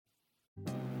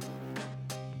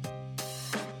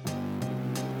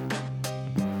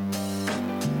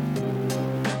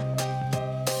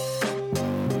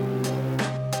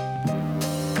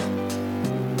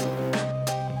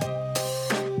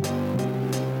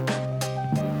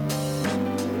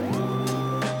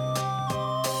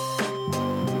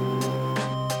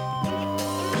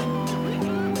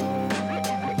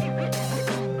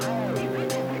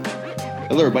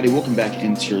Hello, everybody. Welcome back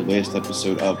into your latest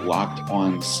episode of Locked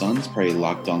On Suns, part of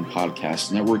Locked On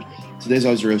Podcast Network. Today's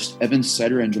I was your host, Evan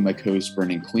Sider, and my co-host,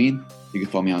 Brendan Clean. You can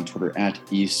follow me on Twitter at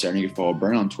 @eSider. You can follow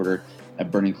Brendan on Twitter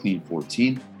at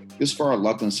BrendanClean14. This for our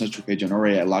Locked On Suns page and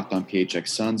already at Locked On PHX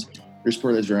Suns. Your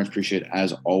support is very much appreciated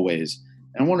as always.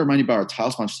 And I want to remind you about our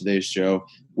title sponsor today's show,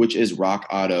 which is Rock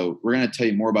Auto. We're going to tell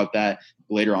you more about that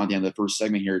later on at the end of the first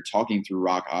segment here, talking through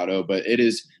Rock Auto, but it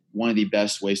is one of the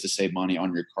best ways to save money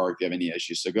on your car if you have any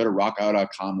issues. So go to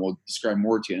rockauto.com. We'll describe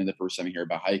more to you in the first segment here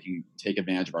about how you can take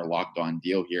advantage of our locked on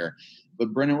deal here.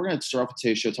 But Brendan, we're going to start off with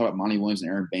today's show, talk about Monty Williams and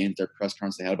Aaron Baines, their press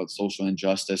conference they had about social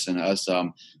injustice and us.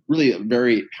 Really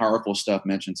very powerful stuff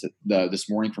mentioned this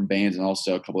morning from Baines and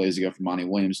also a couple days ago from Monty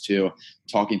Williams too,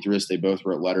 talking through this. They both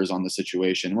wrote letters on the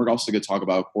situation. We're also going to talk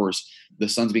about, of course, the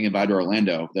Suns being invited to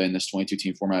Orlando in this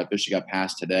 22-team format officially got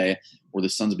passed today, where the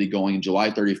Suns will be going July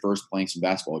 31st playing some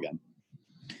basketball again.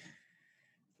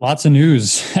 Lots of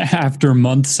news after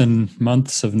months and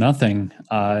months of nothing.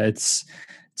 It's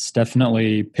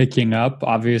definitely picking up.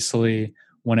 Obviously,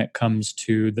 when it comes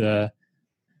to the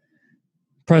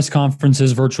press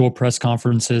conferences, virtual press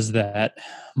conferences that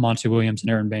Monty Williams and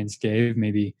Aaron Baines gave,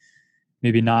 maybe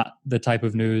not the type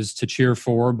of news to cheer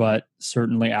for, but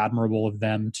certainly admirable of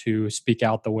them to speak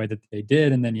out the way that they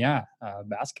did. And then,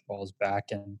 basketball is back,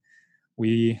 and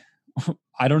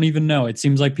I don't even know. It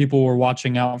seems like people were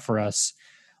watching out for us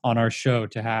on our show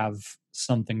to have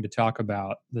something to talk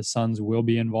about. The Suns will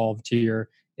be involved here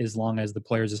as long as the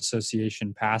Players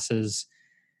Association passes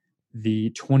the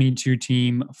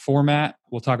 22-team format.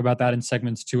 We'll talk about that in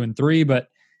segments 2 and 3, but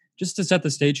just to set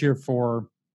the stage here for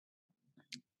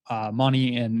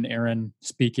Monty and Aaron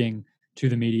speaking to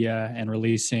the media and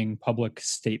releasing public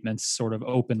statements, sort of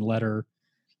open letter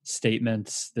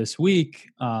statements this week.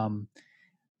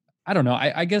 I don't know.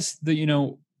 I guess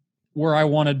where I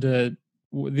wanted to,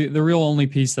 the real only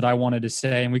piece that I wanted to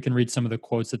say, and we can read some of the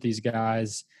quotes that these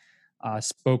guys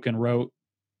spoke and wrote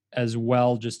as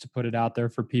well, just to put it out there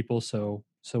for people so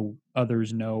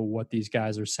others know what these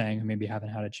guys are saying who maybe haven't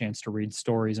had a chance to read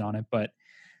stories on it. But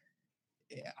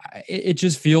it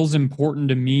just feels important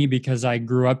to me because I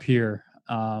grew up here.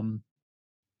 And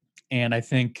I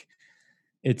think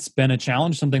it's been a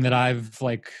challenge, something that I've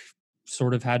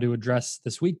sort of had to address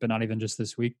this week, but not even just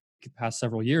this week, past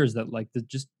several years, that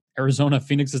just Arizona,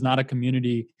 Phoenix is not a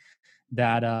community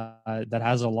that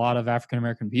has a lot of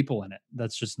African-American people in it.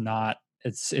 That's just not,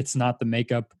 it's not the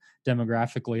makeup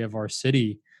demographically of our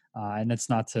city. And it's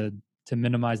not to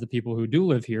minimize the people who do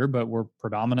live here, but we're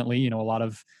predominantly, a lot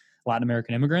of Latin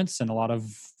American immigrants and a lot of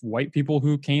white people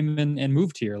who came in and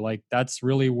moved here. That's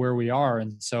really where we are.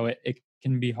 And so it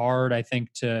can be hard, I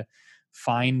think, to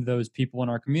find those people in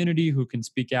our community who can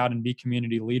speak out and be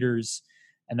community leaders.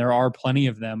 And there are plenty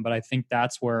of them, but I think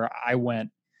that's where I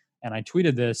went. And I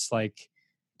tweeted this,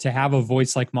 to have a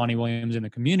voice like Monty Williams in the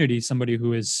community, somebody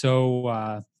who is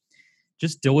so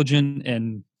just diligent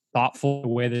and thoughtful the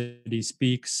way that he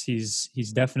speaks.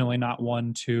 He's definitely not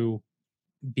one to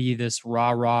be this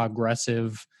rah-rah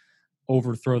aggressive,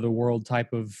 overthrow the world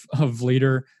type of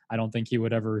leader. I don't think he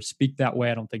would ever speak that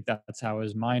way. I don't think that's how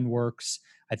his mind works.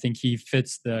 I think he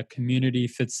fits the community,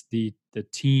 fits the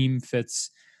team,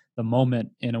 fits the moment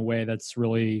in a way that's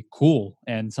really cool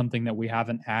and something that we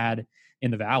haven't had in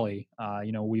the Valley.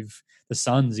 The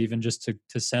Suns, even just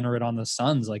to center it on the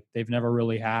Suns, they've never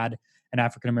really had an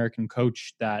African-American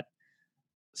coach that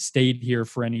stayed here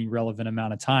for any relevant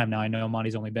amount of time. Now, I know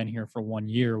Monty's only been here for 1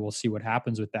 year. We'll see what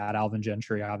happens with that. Alvin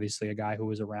Gentry, obviously a guy who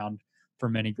was around for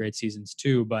many great seasons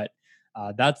too, but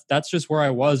that's just where I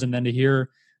was. And then to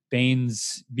hear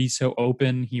Baines be so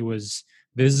open, he was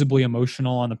visibly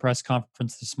emotional on the press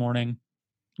conference this morning,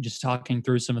 just talking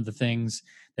through some of the things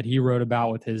that he wrote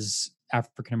about with his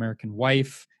African-American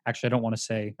wife. Actually, I don't want to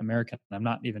say American. I'm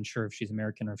not even sure if she's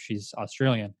American or if she's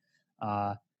Australian.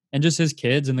 And just his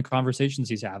kids and the conversations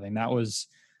he's having. That was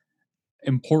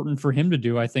important for him to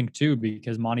do, I think, too,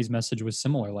 because Monty's message was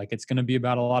similar. It's going to be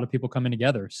about a lot of people coming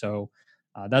together. So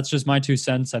that's just my 2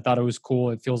 cents. I thought it was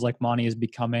cool. It feels like Monty is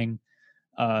becoming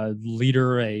a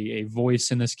leader, a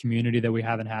voice in this community that we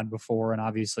haven't had before. And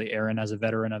obviously Aaron, as a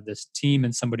veteran of this team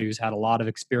and somebody who's had a lot of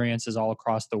experiences all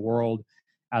across the world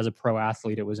as a pro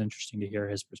athlete, it was interesting to hear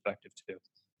his perspective too.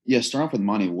 Yeah, start off with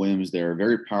Monty Williams there.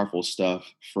 Very powerful stuff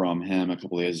from him a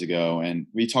couple of days ago. And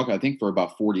we talked, I think, for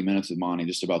about 40 minutes with Monty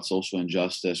just about social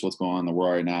injustice, what's going on in the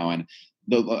world right now. And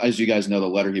as you guys know, the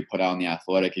letter he put out in The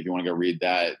Athletic, if you want to go read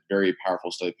that, very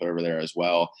powerful stuff he put over there as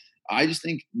well. I just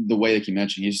think the way that you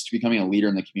mentioned, he's just becoming a leader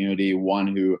in the community,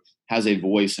 one who has a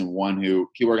voice and one who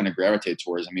people are going to gravitate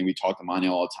towards. I mean, we talk to Monty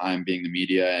all the time, being the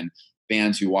media and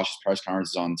fans who watch his press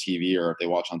conferences on TV or if they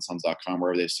watch on Suns.com,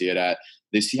 wherever they see it at,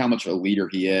 they see how much of a leader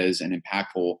he is and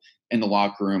impactful in the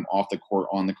locker room, off the court,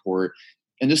 on the court.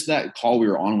 And just that call we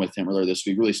were on with him earlier this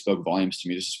week really spoke volumes to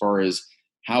me, just as far as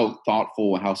how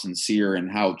thoughtful and how sincere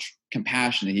and how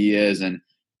compassionate he is, and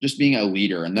just being a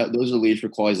leader. And those are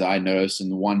leadership qualities that I noticed,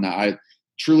 and the one that I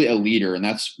truly a leader. And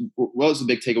that's what was the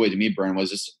big takeaway to me, Brennan, was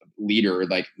just leader.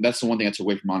 Like, that's the one thing I took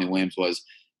away from Monty Williams, was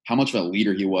how much of a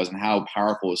leader he was and how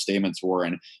powerful his statements were.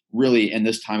 And really, in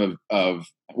this time of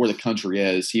where the country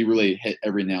is, he really hit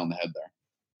every nail on the head there.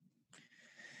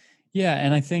 Yeah.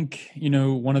 And I think,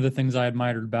 one of the things I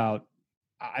admired about,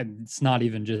 it's not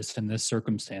even just in this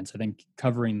circumstance. I think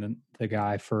covering the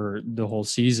guy for the whole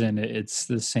season, it's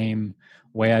the same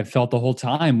way I've felt the whole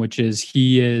time, which is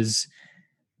he is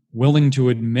willing to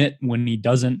admit when he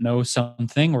doesn't know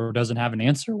something or doesn't have an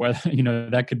answer, whether,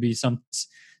 that could be some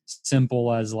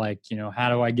simple as like, how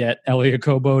do I get Elie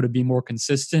Okobo to be more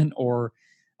consistent, or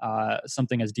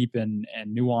something as deep and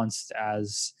nuanced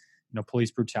as,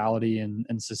 police brutality and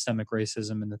systemic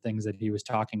racism and the things that he was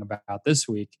talking about this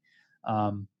week.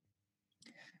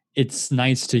 It's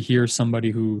nice to hear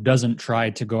somebody who doesn't try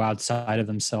to go outside of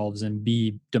themselves and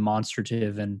be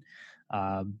demonstrative and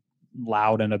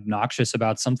loud and obnoxious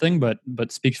about something,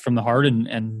 but speaks from the heart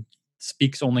and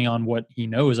speaks only on what he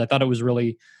knows. I thought it was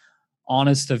really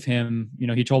honest of him.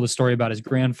 He told a story about his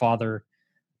grandfather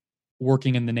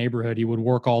working in the neighborhood. He would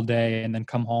work all day and then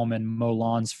come home and mow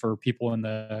lawns for people in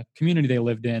the community they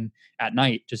lived in at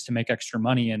night just to make extra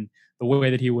money. And the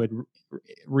way that he would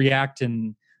react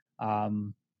and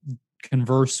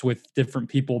converse with different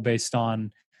people based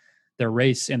on their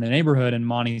race in the neighborhood. And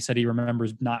Monty said he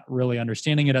remembers not really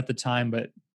understanding it at the time, but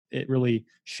it really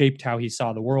shaped how he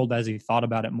saw the world as he thought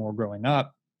about it more growing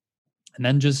up. And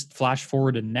then just flash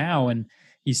forward to now, and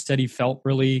he said he felt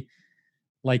really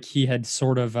like he had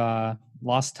sort of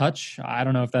lost touch. I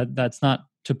don't know if that's not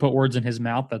to put words in his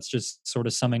mouth. That's just sort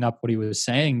of summing up what he was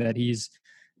saying, that he's,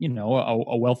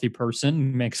 a wealthy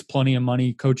person, makes plenty of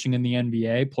money coaching in the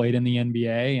NBA, played in the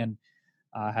NBA, and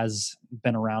has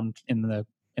been around in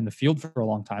the field for a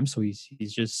long time. So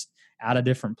he's just at a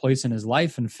different place in his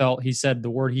life, and he said the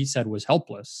word he said was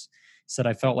helpless. He said,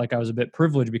 I felt like I was a bit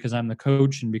privileged because I'm the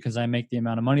coach and because I make the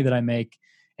amount of money that I make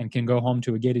and can go home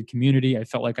to a gated community. I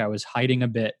felt like I was hiding a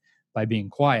bit by being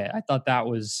quiet. I thought that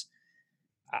was,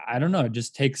 I don't know, it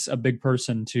just takes a big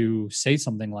person to say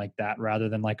something like that, rather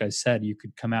than, like I said, you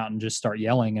could come out and just start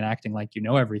yelling and acting like you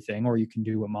know everything, or you can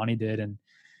do what Monty did and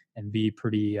be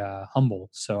pretty humble.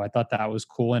 So I thought that was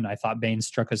cool. And I thought Baines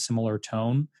struck a similar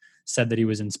tone, said that he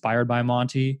was inspired by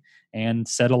Monty, and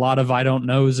said a lot of I don't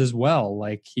knows as well.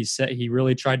 Like he said, he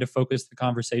really tried to focus the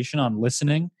conversation on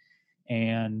listening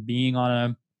and being on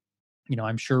a,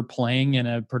 I'm sure playing in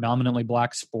a predominantly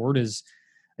Black sport is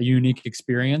a unique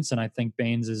experience. And I think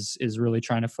Baines is really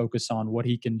trying to focus on what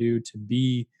he can do to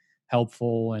be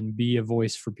helpful and be a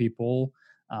voice for people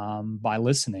by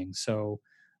listening. So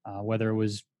whether it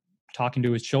was talking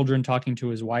to his children, talking to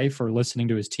his wife, or listening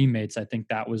to his teammates, I think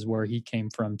that was where he came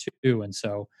from too. And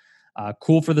so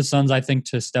cool for the Suns, I think,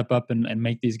 to step up and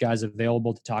make these guys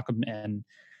available to talk and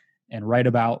write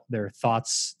about their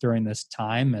thoughts during this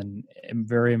time. And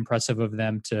very impressive of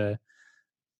them to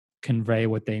convey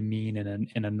what they mean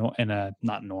in a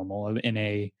not normal, in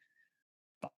a,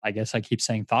 I guess I keep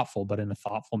saying thoughtful, but in a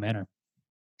thoughtful manner.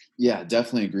 Yeah,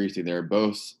 definitely agree with you there.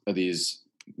 Both of these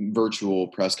virtual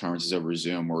press conferences over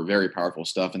Zoom were very powerful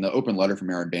stuff. And the open letter from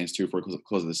Aaron Baines too, for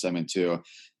close of the segment too,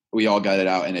 we all got it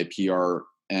out in a PR,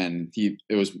 and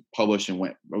it was published and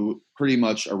went pretty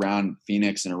much around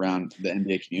Phoenix and around the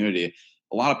NBA community.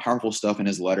 A lot of powerful stuff in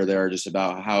his letter there, just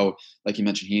about how, like you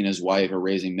mentioned, he and his wife are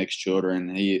raising mixed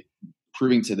children. He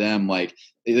proving to them, like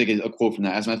a quote from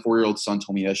that, as my 4-year-old son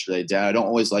told me yesterday, Dad, I don't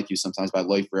always like you sometimes, but I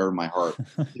love you forever in my heart.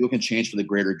 People can change for the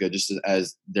greater good, just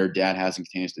as their dad has and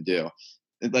continues to do.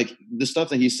 Like, the stuff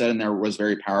that he said in there was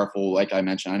very powerful. Like I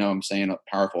mentioned, I know I'm saying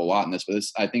powerful a lot in this, but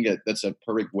I think that's a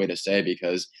perfect way to say,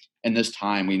 because in this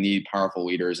time we need powerful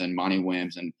leaders, and Monty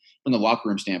Williams, and from the locker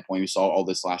room standpoint, we saw all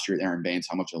this last year with Aaron Baines,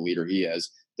 how much of a leader he is.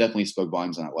 Definitely spoke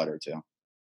volumes in that letter too.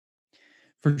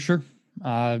 For sure.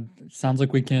 Sounds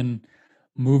like we can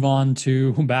move on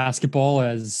to basketball,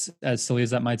 as silly as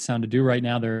that might sound to do right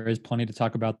now. There is plenty to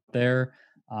talk about there.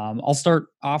 I'll start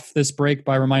off this break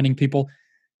by reminding people,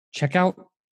 check out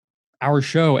our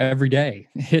show every day.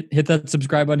 Hit that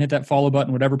subscribe button, hit that follow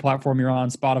button, whatever platform you're on,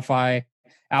 Spotify,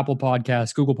 Apple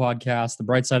Podcasts, Google Podcasts, the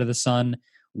Bright Side of the Sun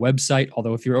website.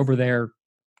 Although if you're over there,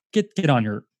 get on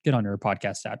your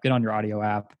podcast app, get on your audio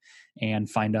app, and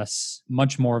find us.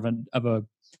 Much more of a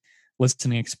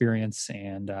listening experience,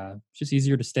 and it's just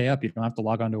easier to stay up. You don't have to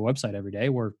log onto a website every day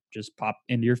or just pop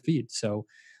into your feed. So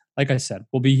like I said,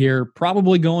 we'll be here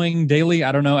probably going daily.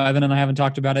 I don't know. Evan and I haven't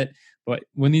talked about it, but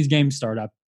when these games start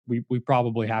up, we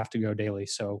probably have to go daily.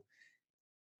 So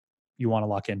you want to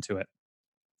lock into it.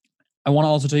 I want to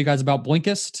also tell you guys about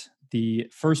Blinkist, the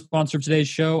first sponsor of today's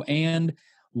show, and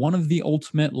one of the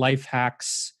ultimate life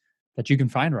hacks that you can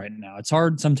find right now. It's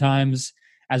hard sometimes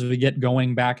as we get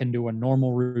going back into a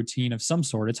normal routine of some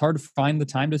sort. It's hard to find the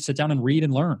time to sit down and read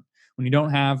and learn. When you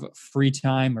don't have free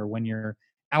time or when you're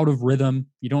out of rhythm,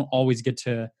 you don't always get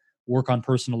to work on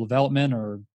personal development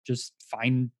or just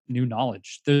find new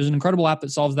knowledge. There's an incredible app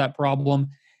that solves that problem,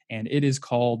 and it is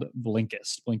called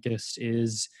Blinkist. Blinkist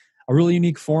is a really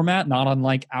unique format, not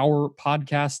unlike our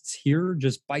podcasts here,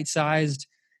 just bite-sized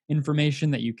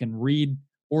information that you can read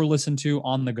or listen to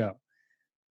on the go.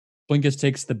 Blinkist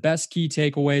takes the best key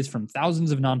takeaways from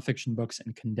thousands of nonfiction books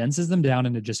and condenses them down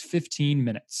into just 15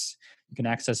 minutes. You can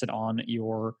access it on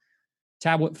your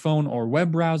tablet, phone, or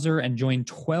web browser and join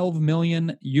 12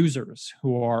 million users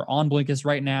who are on Blinkist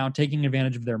right now, taking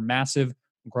advantage of their massive,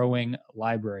 growing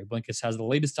library. Blinkist has the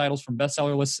latest titles from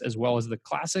bestseller lists as well as the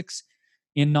classics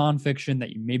in nonfiction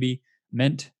that you maybe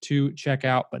meant to check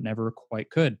out but never quite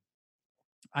could.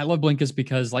 I love Blinkist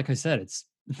because, like I said, it's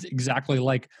exactly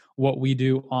like what we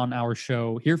do on our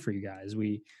show here for you guys.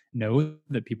 We know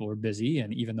that people are busy,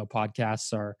 and even though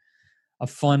podcasts are a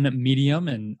fun medium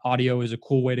and audio is a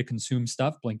cool way to consume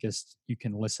stuff, Blinkist, you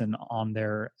can listen on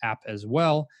their app as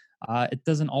well. It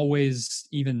doesn't always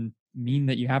even mean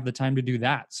that you have the time to do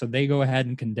that. So they go ahead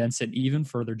and condense it even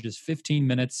further, just 15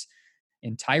 minutes,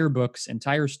 entire books,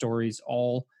 entire stories,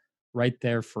 all right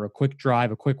there for a quick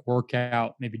drive, a quick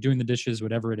workout, maybe doing the dishes,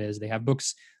 whatever it is. They have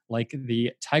books like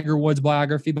the Tiger Woods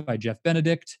biography by Jeff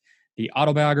Benedict, the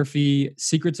autobiography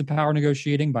Secrets of Power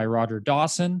Negotiating by Roger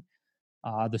Dawson,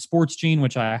 the Sports Gene,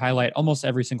 which I highlight almost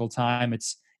every single time.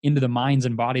 It's into the minds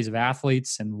and bodies of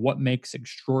athletes and what makes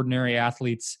extraordinary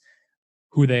athletes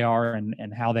who they are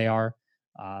and how they are.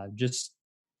 Just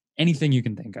anything you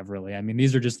can think of, really. I mean,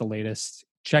 these are just the latest.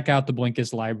 Check out the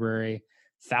Blinkist library,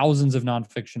 thousands of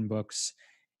nonfiction books,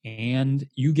 and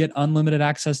you get unlimited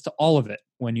access to all of it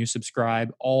when you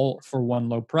subscribe, all for one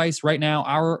low price. Right now,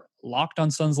 our Locked on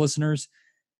Suns listeners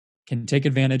can take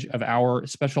advantage of our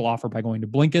special offer by going to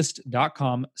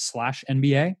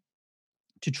Blinkist.com/NBA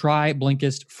to try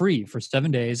Blinkist free for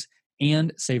 7 days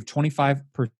and save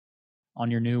 25% on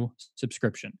your new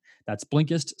subscription. That's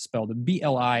Blinkist, spelled Blinkist,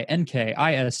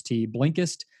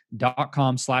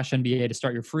 Blinkist.com/NBA to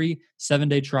start your free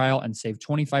 7-day trial and save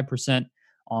 25%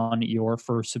 on your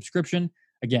first subscription.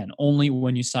 Again, only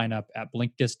when you sign up at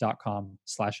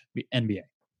Blinkist.com/NBA.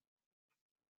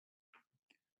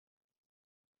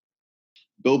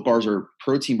 Built Bars are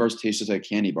protein bars that taste just like a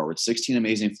candy bar with 16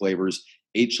 amazing flavors,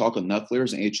 8 chocolate nut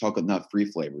flavors, and 8 chocolate nut-free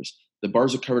flavors. The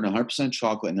bars are covered in 100%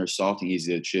 chocolate, and they're soft and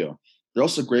easy to chew. They're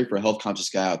also great for a health-conscious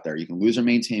guy out there. You can lose or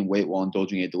maintain weight while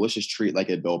indulging a delicious treat like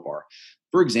a Built Bar.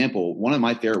 For example, one of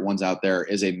my favorite ones out there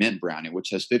is a mint brownie,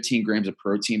 which has 15 grams of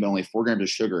protein but only 4 grams of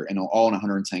sugar and all in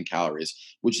 110 calories,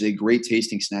 which is a great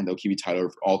tasting snack that will keep you tight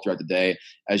over all throughout the day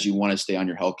as you want to stay on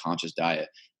your health-conscious diet.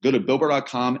 Go to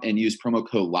BuiltBar.com and use promo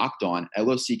code LOCKEDON,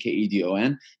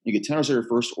 LOCKEDON. You get $10 off your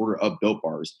first order of Built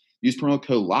Bars. Use promo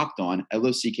code LOCKEDON,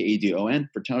 LOCKEDON,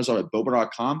 for $10 off at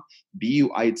BuiltBar.com,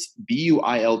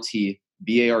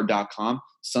 BUILTBAR.com.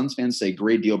 Suns fans say,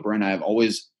 great deal, Brent. I have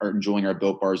always are enjoying our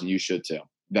Built Bars, and you should too.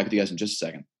 Back with you guys in just a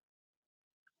second.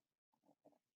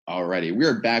 Alrighty, we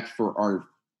are back for our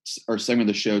segment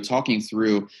of the show talking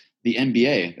through the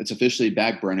NBA. It's officially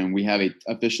back, Brennan. We have an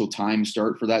official time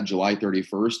start for that, July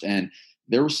 31st. And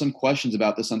there were some questions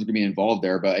about the Suns going to be involved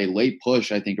there, but a late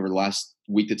push, I think, over the last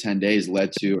week to 10 days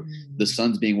led to the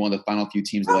Suns being one of the final few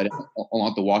teams led along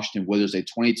with the Washington Wizards, a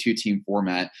 22-team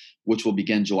format, which will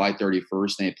begin July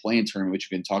 31st, and a play-in tournament, which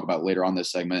we can talk about later on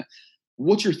this segment.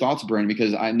 What's your thoughts, Brennan?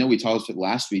 Because I know we talked about it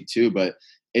last week too, but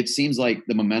it seems like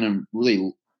the momentum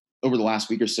really over the last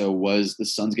week or so was the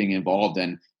Suns getting involved,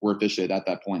 and we're officially at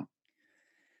that point.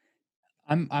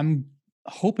 I'm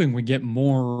hoping we get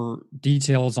more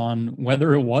details on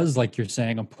whether it was, like you're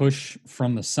saying, a push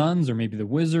from the Suns or maybe the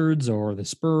Wizards or the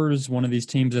Spurs, one of these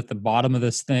teams at the bottom of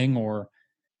this thing. Or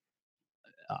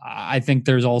I think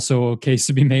there's also a case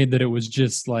to be made that it was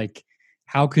just like,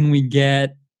 how can we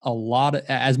get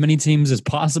as many teams as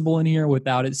possible in here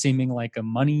without it seeming like a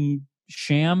money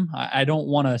sham? I don't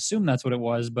want to assume that's what it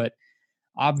was, but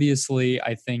obviously,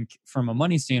 I think from a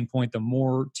money standpoint, the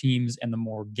more teams and the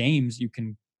more games you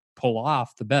can pull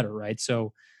off, the better, right?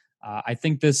 So I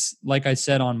think this, like I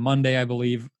said on Monday, I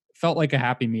believe, felt like a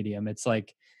happy medium. It's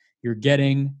like you're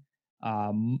getting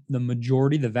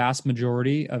the vast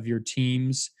majority of your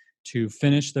teams to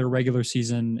finish their regular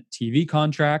season TV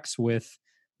contracts with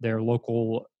their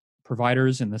local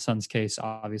providers. In the Suns' case,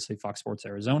 obviously Fox Sports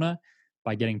Arizona,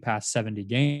 by getting past 70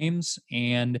 games,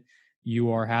 and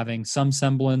you are having some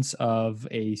semblance of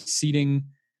a seeding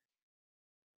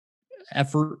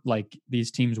effort. Like,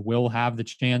 these teams will have the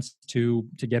chance to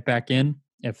get back in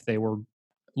if they were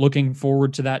looking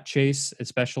forward to that chase,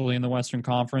 especially in the Western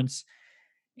Conference.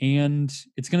 And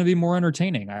it's going to be more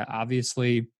entertaining.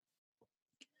 Obviously,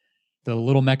 the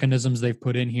little mechanisms they've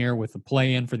put in here with the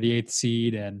play-in for the 8th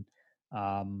seed and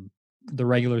the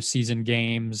regular season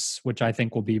games, which I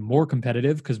think will be more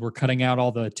competitive because we're cutting out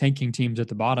all the tanking teams at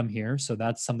the bottom here. So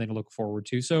that's something to look forward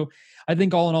to. So I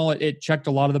think all in all, it checked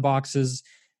a lot of the boxes.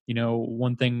 You know,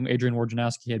 one thing Adrian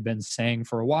Wojnarowski had been saying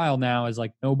for a while now is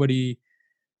like no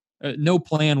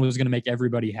plan was going to make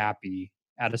everybody happy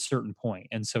at a certain point.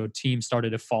 And so teams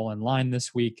started to fall in line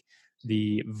this week.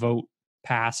 The vote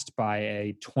passed by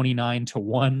a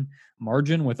 29-1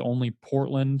 margin, with only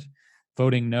Portland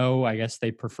voting no. I guess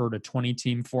they preferred a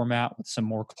 20-team format with some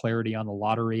more clarity on the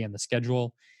lottery and the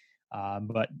schedule.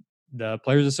 But the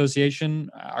Players Association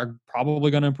are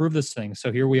probably going to approve this thing.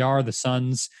 So here we are, the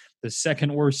Suns, the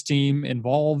second worst team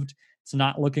involved. It's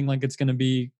not looking like it's going to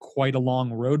be quite a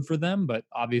long road for them, but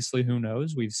obviously, who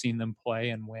knows? We've seen them play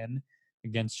and win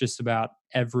against just about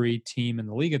every team in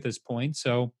the league at this point.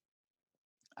 So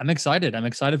I'm excited. I'm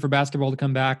excited for basketball to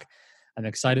come back. I'm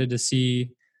excited to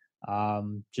see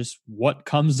just what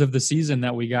comes of the season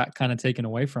that we got kind of taken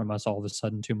away from us all of a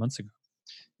sudden 2 months ago.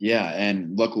 Yeah,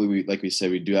 and luckily, like we said,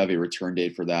 we do have a return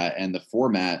date for that. And the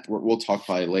format, we'll talk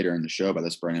probably later in the show about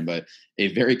this, Brennan, but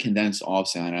a very condensed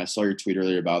offseason. I saw your tweet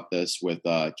earlier about this with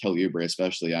Kelly Oubre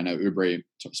especially. I know Oubre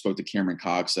spoke to Cameron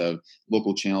Cox of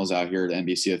local channels out here at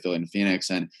NBC affiliate in Phoenix,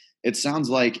 and it sounds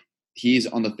like he's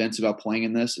on the fence about playing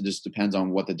in this. It just depends on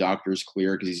what the doctors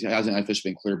clear, because he hasn't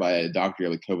officially been cleared by a doctor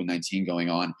with COVID-19 going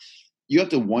on. You have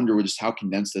to wonder just how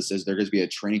condensed this is. There's going to be a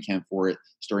training camp for it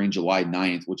starting July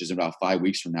 9th, which is about 5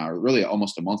 weeks from now, or really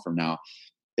almost a month from now.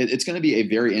 It's going to be a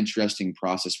very interesting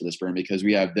process for this brand, because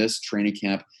we have this training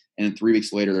camp, and then 3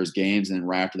 weeks later there's games, and then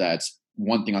right after that it's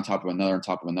one thing on top of another, on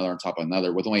top of another, on top of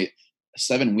another, with only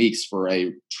 7 weeks for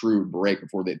a true break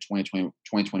before the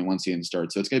 2021 season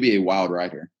starts. So it's going to be a wild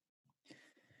ride here.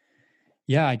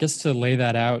 Yeah, I guess to lay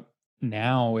that out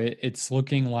now, it's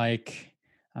looking like –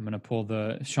 I'm going to pull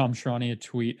the Shams Charania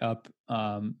tweet up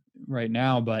right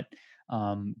now, but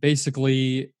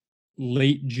basically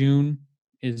late June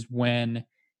is when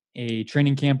a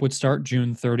training camp would start,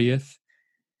 June 30th.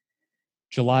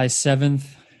 July 7th,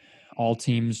 all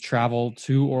teams travel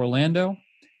to Orlando,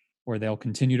 where they'll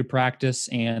continue to practice,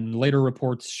 and later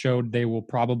reports showed they will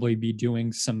probably be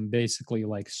doing some basically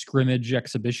like scrimmage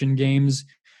exhibition games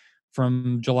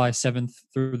from July 7th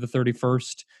through the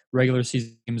 31st. Regular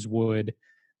season games would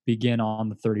begin on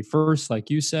the 31st, like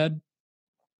you said,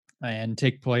 and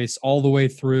take place all the way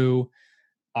through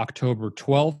October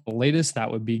 12th. The latest, that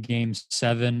would be game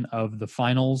 7 of the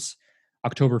finals.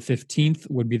 October 15th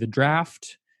would be the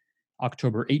draft.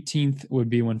 October 18th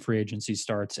would be when free agency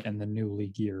starts and the new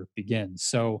league year begins.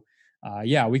 So,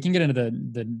 yeah, we can get into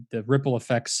the ripple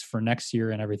effects for next year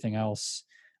and everything else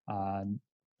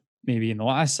maybe in the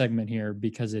last segment here,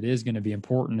 because it is going to be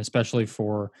important, especially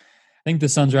for – I think the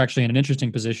Suns are actually in an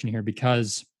interesting position here,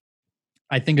 because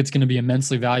I think it's going to be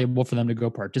immensely valuable for them to go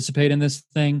participate in this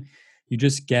thing. You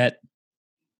just get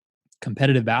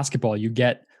competitive basketball. You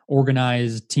get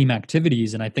organized team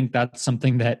activities. And I think that's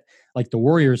something that, like the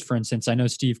Warriors, for instance, I know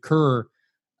Steve Kerr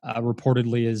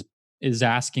reportedly is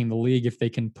asking the league if they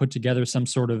can put together some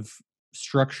sort of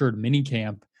structured mini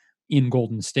camp in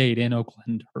Golden State, in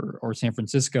Oakland, or San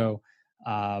Francisco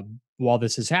while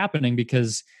this is happening,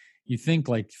 because you think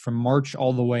like from March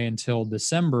all the way until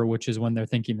December, which is when they're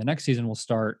thinking the next season will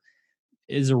start,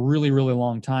 is a really, really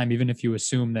long time. Even if you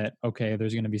assume that, okay,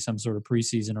 there's going to be some sort of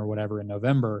preseason or whatever in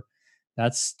November,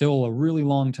 that's still a really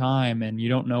long time. And you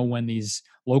don't know when these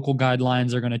local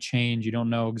guidelines are going to change. You don't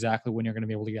know exactly when you're going to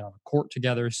be able to get on the court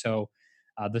together. So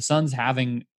the Suns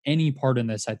having any part in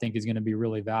this, I think, is going to be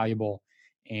really valuable.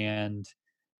 And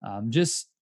just,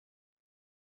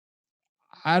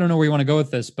 I don't know where you want to go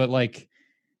with this, but like,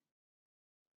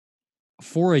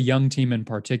 for a young team in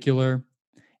particular,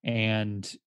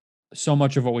 and so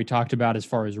much of what we talked about as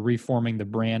far as reforming the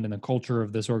brand and the culture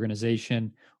of this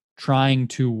organization, trying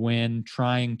to win,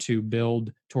 trying to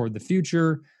build toward the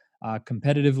future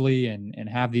competitively, and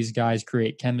have these guys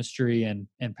create chemistry and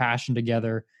passion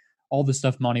together, all the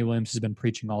stuff Monty Williams has been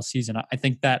preaching all season. I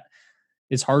think that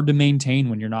is hard to maintain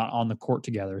when you're not on the court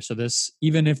together. So this,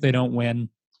 even if they don't win,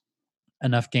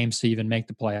 enough games to even make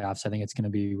the playoffs, I think it's going to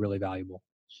be really valuable.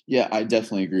 Yeah, I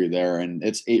definitely agree there. And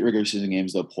it's 8 regular season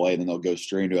games they'll play, then they'll go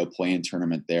straight into a play-in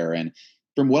tournament there. And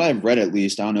from what I've read, at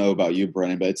least, I don't know about you,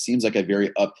 Brennan, but it seems like a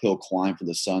very uphill climb for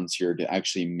the Suns here to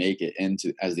actually make it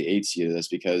into as the 8th seed of this,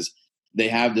 because they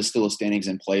have the still standings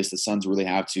in place. The Suns really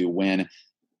have to win,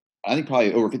 I think,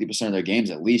 probably over 50% of their games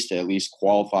at least, to at least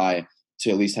qualify, to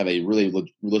at least have a really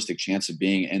realistic chance of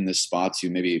being in this spot to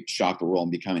maybe shock the world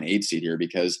and become an 8 seed here,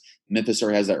 because Memphis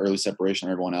already has that early separation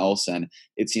on everyone else. And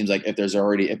it seems like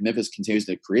if Memphis continues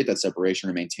to create that separation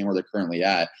or maintain where they're currently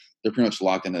at, they're pretty much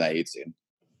locked into that 8 seed.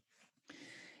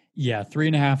 Yeah,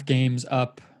 3.5 games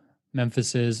up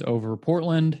Memphis is over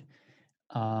Portland.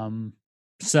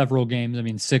 Several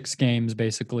games, 6 games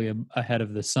basically ahead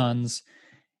of the Suns.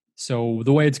 So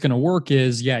the way it's going to work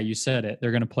is, yeah, you said it.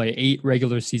 They're going to play 8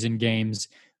 regular season games.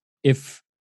 If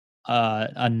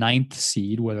a 9th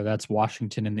seed, whether that's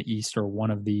Washington in the East or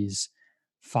one of these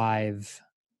 5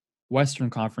 Western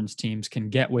Conference teams, can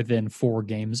get within 4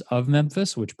 games of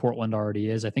Memphis, which Portland already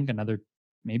is. I think another,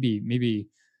 maybe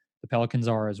the Pelicans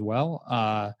are as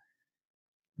well.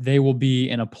 They will be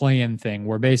in a play-in thing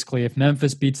where basically if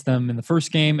Memphis beats them in the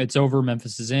first game, it's over.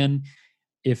 Memphis is in.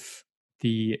 If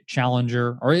the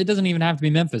challenger, or it doesn't even have to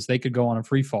be Memphis, they could go on a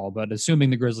free fall, but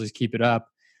assuming the Grizzlies keep it up,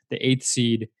 the 8th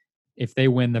seed, if they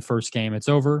win the first game, it's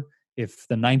over. If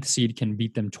the 9th seed can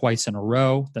beat them twice in a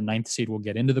row, the 9th seed will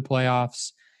get into the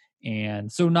playoffs.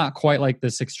 And so not quite like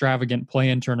this extravagant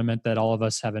play-in tournament that all of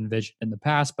us have envisioned in the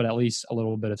past, but at least a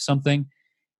little bit of something.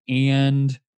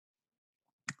 And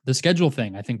the schedule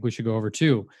thing, I think we should go over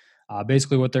too.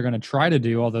 Basically, what they're going to try to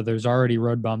do, although there's already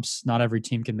road bumps, not every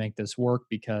team can make this work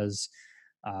because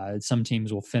some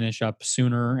teams will finish up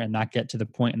sooner and not get to the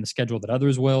point in the schedule that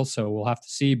others will. So we'll have to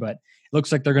see. But it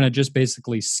looks like they're going to just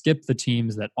basically skip the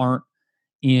teams that aren't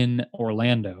in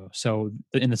Orlando. So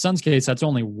in the Suns' case, that's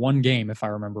only one game, if I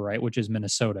remember right, which is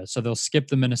Minnesota. So they'll skip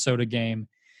the Minnesota game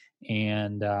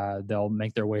and they'll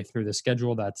make their way through the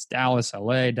schedule. That's Dallas,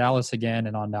 LA, Dallas again,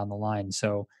 and on down the line.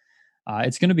 So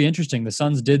it's going to be interesting. The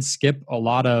Suns did skip a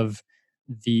lot of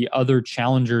the other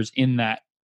challengers in that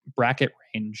bracket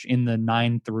range, in the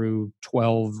 9 through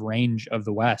 12 range of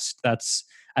the West.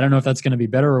 I don't know if that's going to be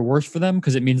better or worse for them,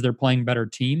 because it means they're playing better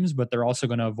teams, but they're also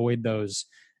going to avoid those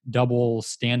double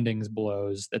standings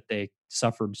blows that they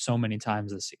suffered so many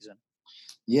times this season.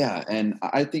 Yeah, and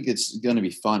I think it's going to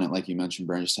be fun, and like you mentioned,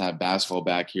 Brent, just to have basketball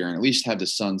back here and at least have the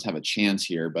Suns have a chance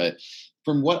here. But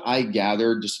from what I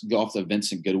gathered, just go off the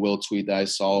Vincent Goodwill tweet that I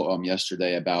saw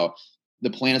yesterday about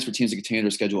the plan is for teams to continue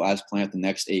their schedule as planned at the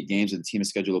next 8 games, and the team is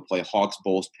scheduled to play Hawks,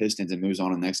 Bulls, Pistons, and moves on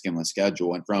to the next game on the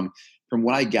schedule. And from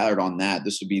what I gathered on that,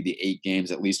 this would be the 8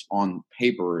 games, at least on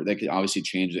paper. They could obviously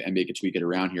change. The NBA could tweak it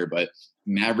around here, but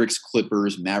Mavericks,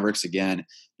 Clippers, Mavericks again,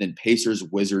 then Pacers,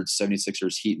 Wizards,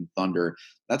 76ers, Heat, and Thunder.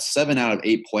 That's 7 out of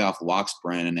 8 playoff locks,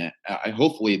 Brandon. And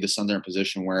hopefully the Suns are in a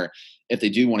position where if they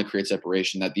do want to create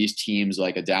separation, that these teams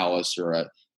like a Dallas or a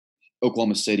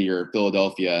Oklahoma City or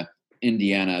Philadelphia,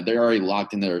 Indiana, they're already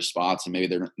locked into their spots, and maybe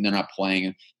they're not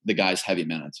playing the guys heavy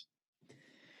minutes.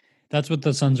 That's what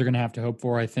the Suns are going to have to hope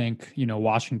for, I think.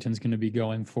 Washington's going to be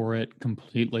going for it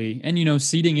completely. And,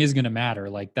 seeding is going to matter.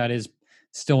 Like, that is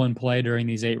still in play during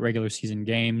these 8 regular season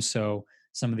games. So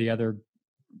some of the other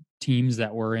teams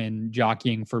that were in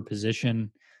jockeying for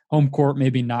position, home court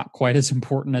maybe not quite as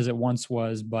important as it once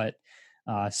was, but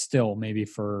still maybe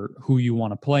for who you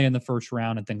want to play in the first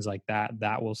round and things like that,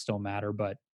 that will still matter.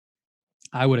 But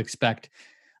I would expect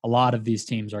a lot of these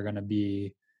teams are going to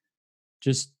be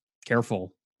just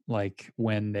careful, like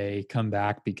when they come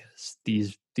back, because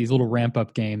these little ramp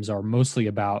up games are mostly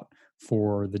about,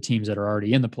 for the teams that are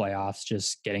already in the playoffs,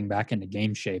 just getting back into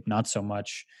game shape, not so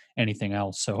much anything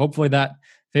else. So hopefully that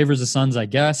favors the Suns, I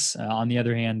guess. On the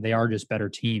other hand, they are just better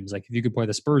teams. Like if you could play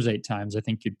the Spurs 8 times, I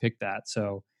think you'd pick that.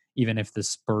 So even if the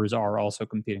Spurs are also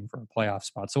competing for a playoff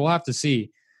spot. So we'll have to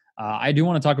see. I do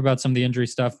want to talk about some of the injury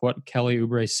stuff, what Kelly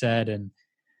Oubre said, and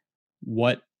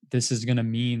what this is going to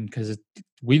mean, because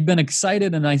we've been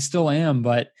excited and I still am,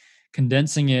 but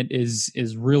condensing it is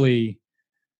really,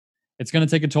 it's going to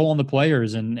take a toll on the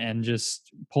players, and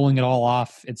just pulling it all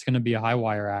off, it's going to be a high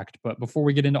wire act. But before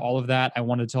we get into all of that, I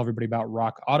wanted to tell everybody about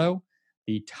Rock Auto,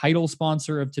 the title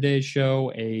sponsor of today's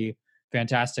show, a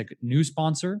fantastic new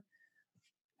sponsor.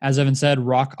 As Evan said,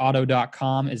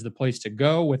 rockauto.com is the place to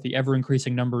go with the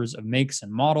ever-increasing numbers of makes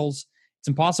and models. It's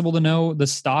impossible to know the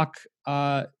stock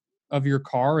of your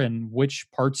car and which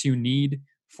parts you need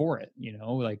for it.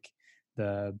 Like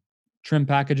the trim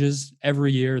packages,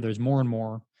 every year there's more and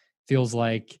more. Feels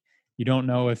like you don't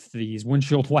know if these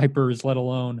windshield wipers, let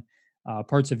alone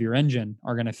parts of your engine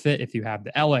are going to fit if you have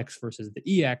the LX versus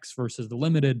the EX versus the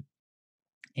Limited.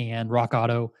 And Rock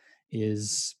Auto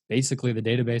is basically the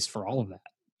database for all of that.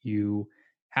 You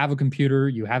have a computer,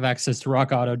 you have access to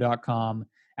rockauto.com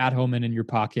at home and in your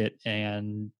pocket,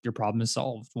 and your problem is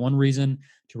solved. One reason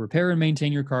to repair and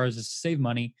maintain your cars is to save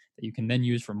money that you can then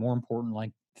use for more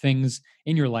important things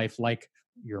in your life, like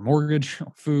your mortgage,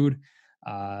 food,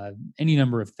 any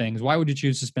number of things. Why would you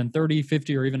choose to spend 30,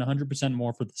 50, or even 100%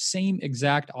 more for the same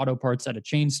exact auto parts at a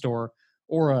chain store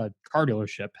or a car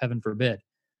dealership, heaven forbid?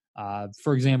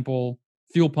 For example,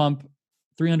 fuel pump,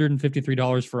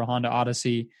 $353 for a Honda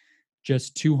Odyssey,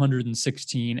 just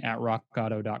 $216 at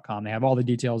rockauto.com. They have all the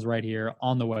details right here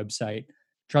on the website.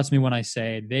 Trust me when I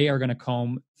say they are going to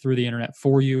comb through the internet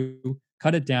for you,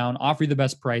 cut it down, offer you the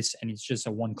best price, and it's just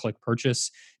a one-click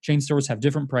purchase. Chain stores have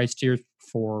different price tiers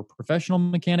for professional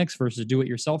mechanics versus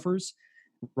do-it-yourselfers.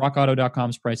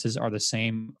 rockauto.com's prices are the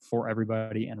same for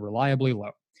everybody and reliably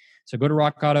low. So go to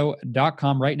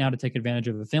rockauto.com right now to take advantage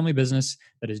of a family business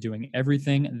that is doing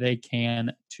everything they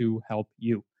can to help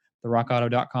you. The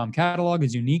rockauto.com catalog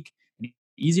is unique and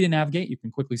easy to navigate. You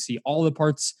can quickly see all the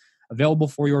parts available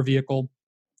for your vehicle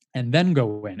and then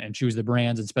go in and choose the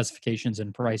brands and specifications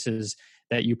and prices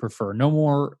that you prefer. No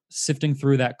more sifting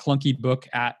through that clunky book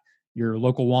at your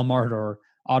local Walmart or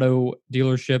auto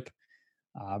dealership.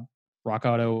 Rock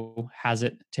Auto has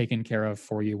it taken care of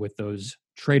for you with those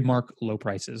trademark low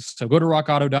prices. So go to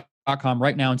rockauto.com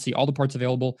right now and see all the parts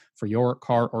available for your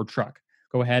car or truck.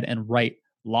 Go ahead and write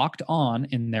Locked On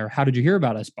in their How Did You Hear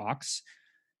About Us box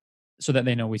so that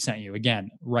they know we sent you. Again,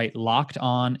 write Locked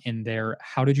On in their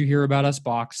How Did You Hear About Us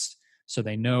box so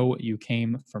they know you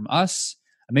came from us.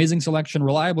 Amazing selection,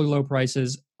 reliably low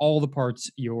prices, all the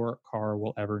parts your car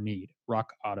will ever need.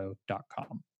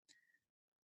 rockauto.com.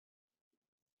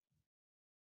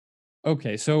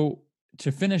 Okay, so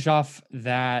to finish off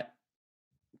that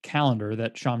calendar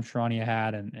that Shams Charania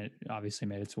had, and it obviously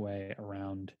made its way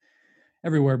around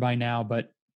everywhere by now,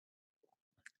 but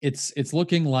it's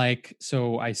looking like,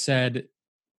 so I said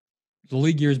the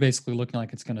league year is basically looking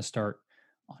like it's going to start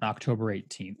on October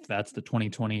 18th. That's the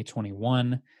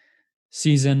 2020-21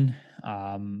 season.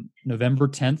 November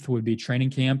 10th would be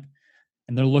training camp,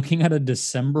 and they're looking at a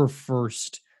December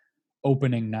 1st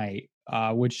opening night,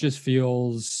 which just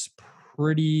feels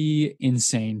pretty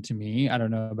insane to me. I don't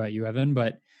know about you, Evan,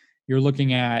 but you're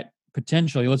looking at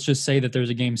potentially, let's just say that there's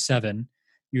a game 7.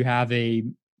 You have a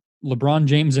LeBron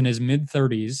James in his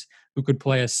mid-30s who could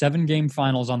play a 7-game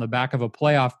finals on the back of a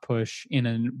playoff push in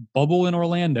a bubble in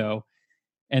Orlando,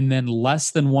 and then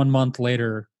less than 1 month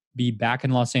later be back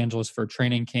in Los Angeles for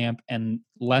training camp, and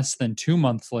less than 2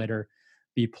 months later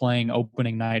be playing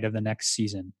opening night of the next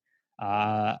season.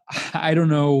 I don't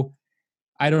know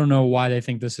why they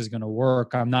think this is going to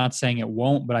work. I'm not saying it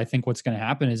won't, but I think what's going to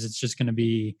happen is it's just going to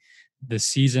be the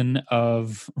season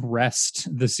of rest,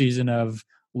 the season of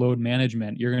load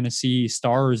management. You're going to see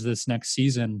stars this next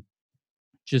season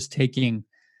just taking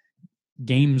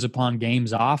games upon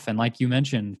games off. And like you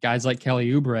mentioned, guys like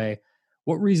Kelly Oubre,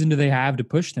 what reason do they have to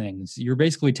push things? You're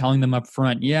basically telling them up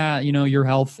front, yeah, your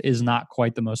health is not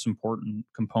quite the most important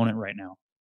component right now.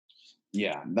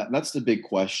 Yeah, that's the big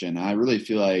question. I really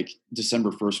feel like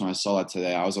December 1st, when I saw that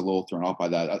today, I was a little thrown off by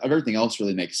that. Everything else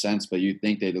really makes sense, but you'd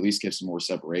think they'd at least give some more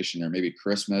separation there. Maybe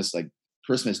Christmas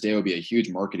Day would be a huge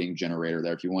marketing generator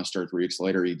there. If you want to start 3 weeks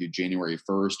later, you do January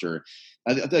 1st, or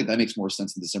I feel like that makes more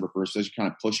sense than December 1st. Because you're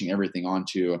kind of pushing everything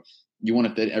onto, you want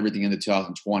to fit everything into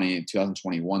 2020,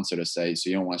 2021, so to say. So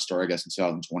you don't want to start, I guess, in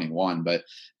 2021. But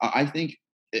I think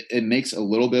it makes a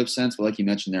little bit of sense. But like you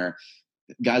mentioned there,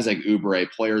 guys like Oubre,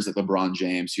 players like LeBron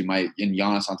James, who might, and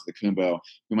Giannis Antetokounmpo,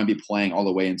 who might be playing all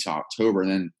the way into October,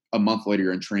 and then a month later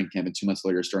you're in training camp, and 2 months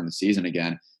later you're starting the season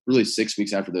again. Really, 6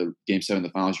 weeks after the Game 7 of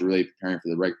the finals, you're really preparing for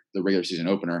the regular season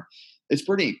opener. It's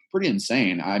pretty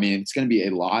insane. I mean, it's going to be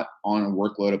a lot on a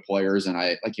workload of players, and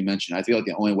like you mentioned, I feel like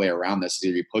the only way around this is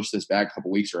either you push this back a couple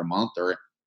weeks or a month, or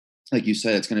like you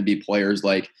said, it's going to be players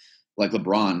like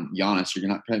LeBron, Giannis.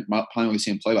 You're probably going to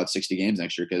see him play about 60 games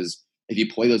next year, because if you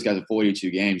play those guys at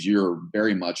 42 games, you're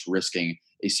very much risking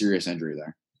a serious injury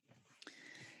there.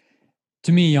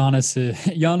 To me,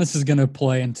 Giannis is going to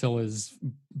play until his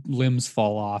limbs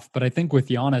fall off. But I think with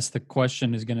Giannis, the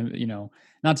question is going to,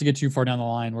 not to get too far down the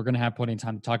line, we're going to have plenty of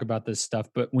time to talk about this stuff.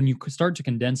 But when you start to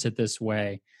condense it this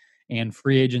way, and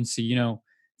free agency,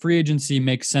 free agency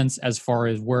makes sense as far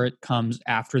as where it comes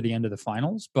after the end of the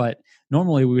finals. But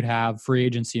normally we would have free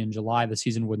agency in July. The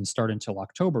season wouldn't start until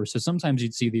October. So sometimes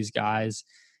you'd see these guys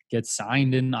get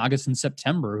signed in August and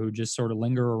September who just sort of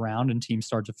linger around, and teams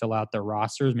start to fill out their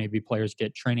rosters. Maybe players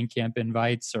get training camp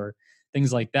invites, or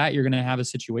things like that, you're going to have a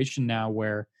situation now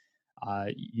where,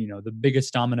 the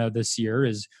biggest domino this year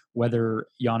is whether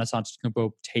Giannis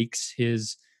Antetokounmpo takes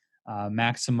his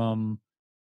maximum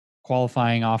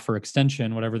qualifying offer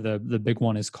extension, whatever the big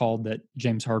one is called that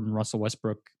James Harden, Russell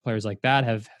Westbrook, players like that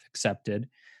have accepted.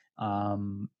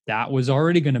 That was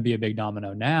already going to be a big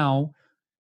domino. Now,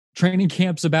 training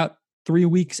camp's about 3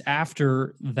 weeks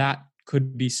after that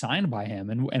could be signed by him.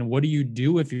 And what do you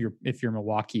do if you're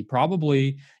Milwaukee?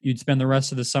 Probably you'd spend the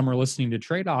rest of the summer listening to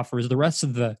trade offers. The rest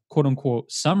of the quote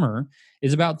unquote summer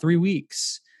is about 3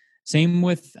 weeks. Same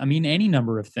with, any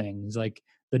number of things. Like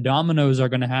the dominoes are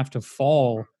going to have to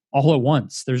fall all at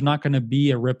once. There's not going to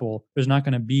be a ripple. There's not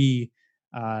going to be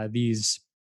these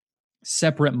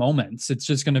separate moments. It's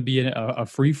just going to be a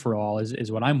free for all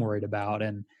is what I'm worried about.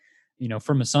 And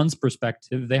from a Suns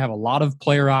perspective, they have a lot of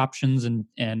player options and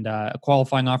a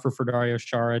qualifying offer for Dario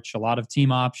Saric, a lot of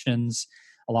team options,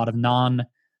 a lot of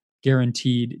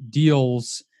non-guaranteed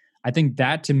deals. I think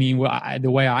that, to me,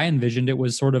 the way I envisioned it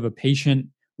was sort of a patient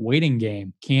waiting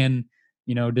game.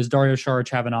 Does Dario Saric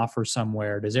have an offer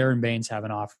somewhere? Does Aaron Baines have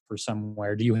an offer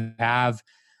somewhere? Do you have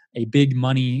a big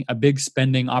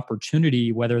spending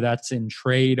opportunity, whether that's in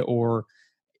trade or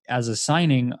as a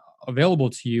signing, available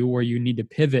to you, where you need to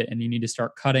pivot and you need to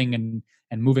start cutting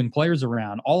and moving players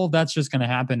around? All of that's just going to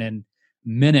happen in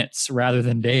minutes rather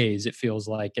than days, it feels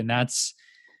like. And that's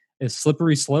a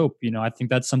slippery slope. I think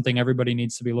that's something everybody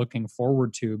needs to be looking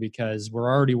forward to, because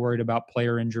we're already worried about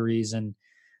player injuries and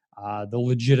the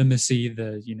legitimacy,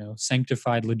 the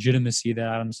sanctified legitimacy that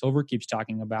Adam Silver keeps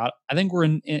talking about. I think we're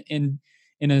in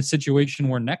a situation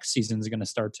where next season is going to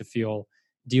start to feel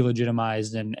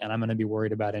delegitimized, and I'm going to be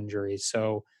worried about injuries.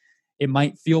 So it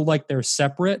might feel like they're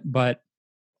separate, but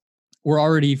we're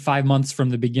already 5 months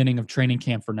from the beginning of training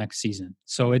camp for next season.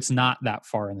 So it's not that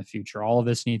far in the future. All of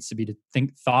this needs to be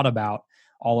thought about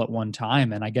all at one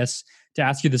time. And I guess to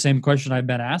ask you the same question I've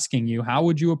been asking you, how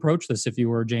would you approach this if you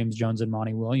were James Jones and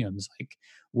Monty Williams? Like,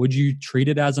 would you treat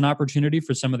it as an opportunity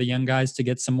for some of the young guys to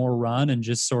get some more run and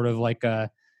just sort of like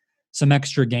some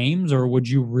extra games? Or would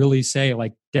you really say,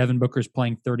 like, Devin Booker's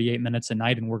playing 38 minutes a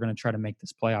night and we're going to try to make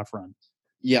this playoff run?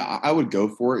 Yeah, I would go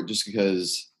for it, just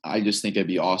because I just think it'd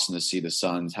be awesome to see the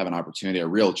Suns have an opportunity, a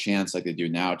real chance like they do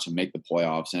now, to make the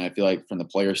playoffs. And I feel like from the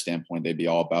player standpoint, they'd be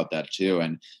all about that too.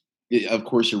 And of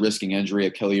course, you're risking injury.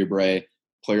 At Kelly Oubre,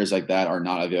 players like that are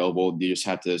not available. You just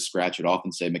have to scratch it off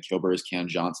and say Mikal Bridges, Cam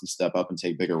Johnson step up and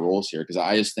take bigger roles here. Because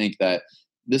I just think that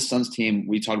this Suns team,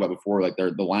 we talked about before, like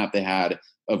the lineup they had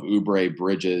of Oubre,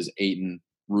 Bridges, Ayton,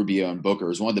 Rubio, and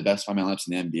Booker is one of the best five-man lineups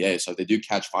in the NBA. So if they do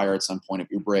catch fire at some point, if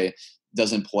Oubre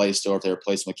doesn't play still, if they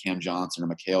replace him with Cam Johnson or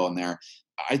Mikal in there,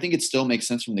 I think it still makes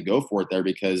sense for them to go for it there,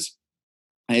 because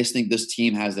I just think this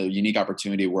team has a unique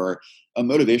opportunity where a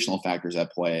motivational factor is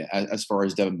at play as far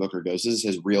as Devin Booker goes. This is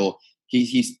his real –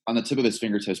 he's on the tip of his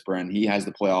fingertips, Brent. He has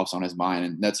the playoffs on his mind,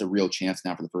 and that's a real chance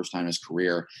now for the first time in his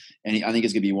career. And I think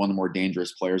he's going to be one of the more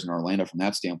dangerous players in Orlando from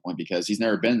that standpoint, because he's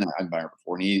never been in that environment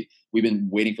before. And we've been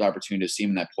waiting for the opportunity to see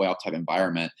him in that playoff-type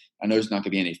environment. I know there's not going to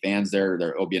be any fans there.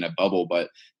 It'll be in a bubble, but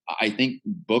I think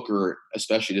Booker,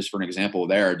 especially just for an example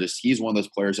there, he's one of those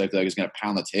players I feel like is going to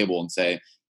pound the table and say,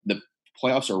 the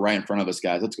playoffs are right in front of us,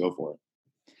 guys. Let's go for it.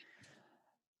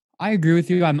 I agree with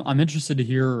you. I'm interested to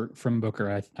hear from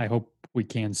Booker. I hope we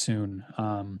can soon.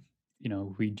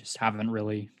 We just haven't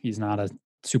really. He's not a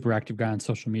super active guy on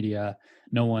social media.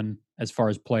 No one, as far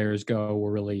as players go,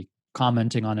 were really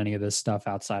commenting on any of this stuff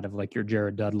outside of like your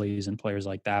Jared Dudleys and players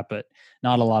like that. But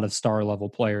not a lot of star level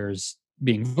players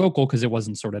being vocal, because it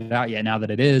wasn't sorted out yet. Now that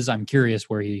it is, I'm curious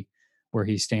where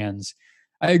he stands.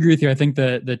 I agree with you. I think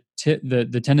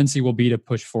the tendency will be to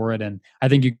push for it, and I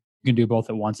think you can do both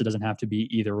at once. It doesn't have to be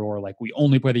either or, like we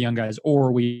only play the young guys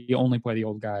or we only play the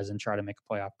old guys and try to make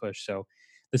a playoff push. So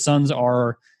the Suns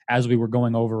are, as we were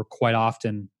going over quite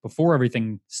often before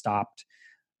everything stopped,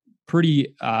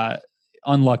 pretty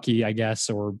unlucky, I guess,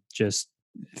 or just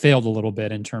failed a little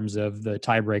bit in terms of the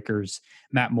tiebreakers.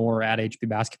 Matt Moore at HB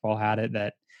Basketball had it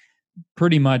that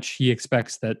pretty much he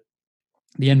expects that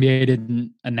the NBA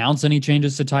didn't announce any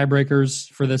changes to tiebreakers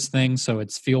for this thing. So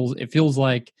it feels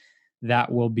like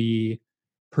that will be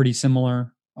pretty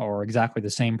similar or exactly the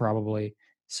same probably.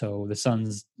 So the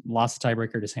Suns lost the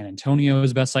tiebreaker to San Antonio,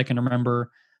 as best I can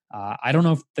remember. I don't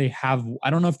know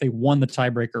if they won the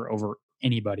tiebreaker over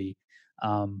anybody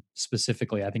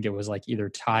specifically. I think it was like either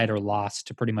tied or lost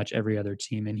to pretty much every other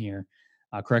team in here.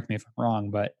 Correct me if I'm wrong,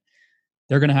 but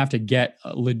they're going to have to get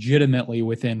legitimately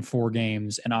within 4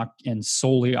 games and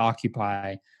solely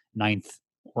occupy 9th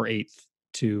or 8th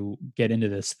to get into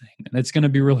this thing. And it's going to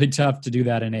be really tough to do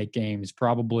that in 8 games,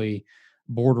 probably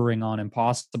bordering on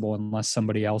impossible unless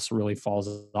somebody else really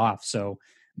falls off. So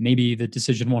maybe the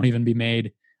decision won't even be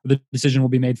made. The decision will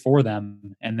be made for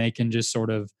them, and they can just sort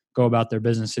of go about their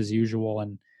business as usual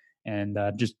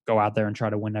and just go out there and try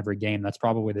to win every game. That's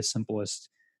probably the simplest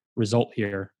result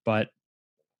here. But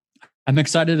I'm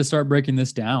excited to start breaking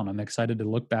this down. I'm excited to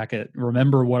look back at,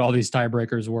 remember what all these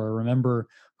tiebreakers were, remember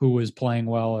who was playing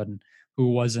well and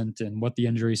who wasn't, and what the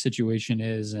injury situation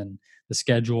is, and the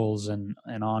schedules, and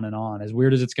on and on. As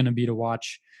weird as it's going to be to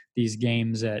watch these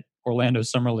games at Orlando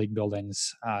Summer League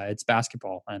buildings, it's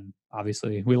basketball, and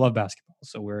obviously we love basketball,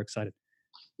 so we're excited.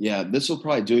 Yeah, this will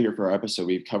probably do it here for our episode.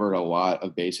 We've covered a lot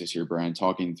of bases here, Brian,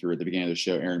 talking through at the beginning of the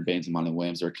show, Aaron Baines and Monty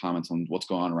Williams, their comments on what's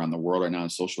going on around the world right now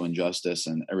and social injustice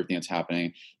and everything that's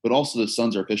happening. But also the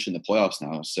Suns are officially in the playoffs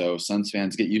now. So Suns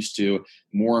fans, get used to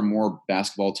more and more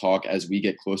basketball talk as we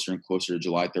get closer and closer to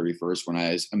July 31st, when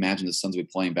I imagine the Suns will be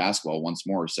playing basketball once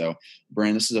more. So,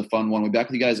 Brian, this is a fun one. We'll be back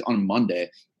with you guys on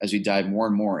Monday as we dive more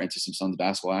and more into some Suns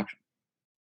basketball action.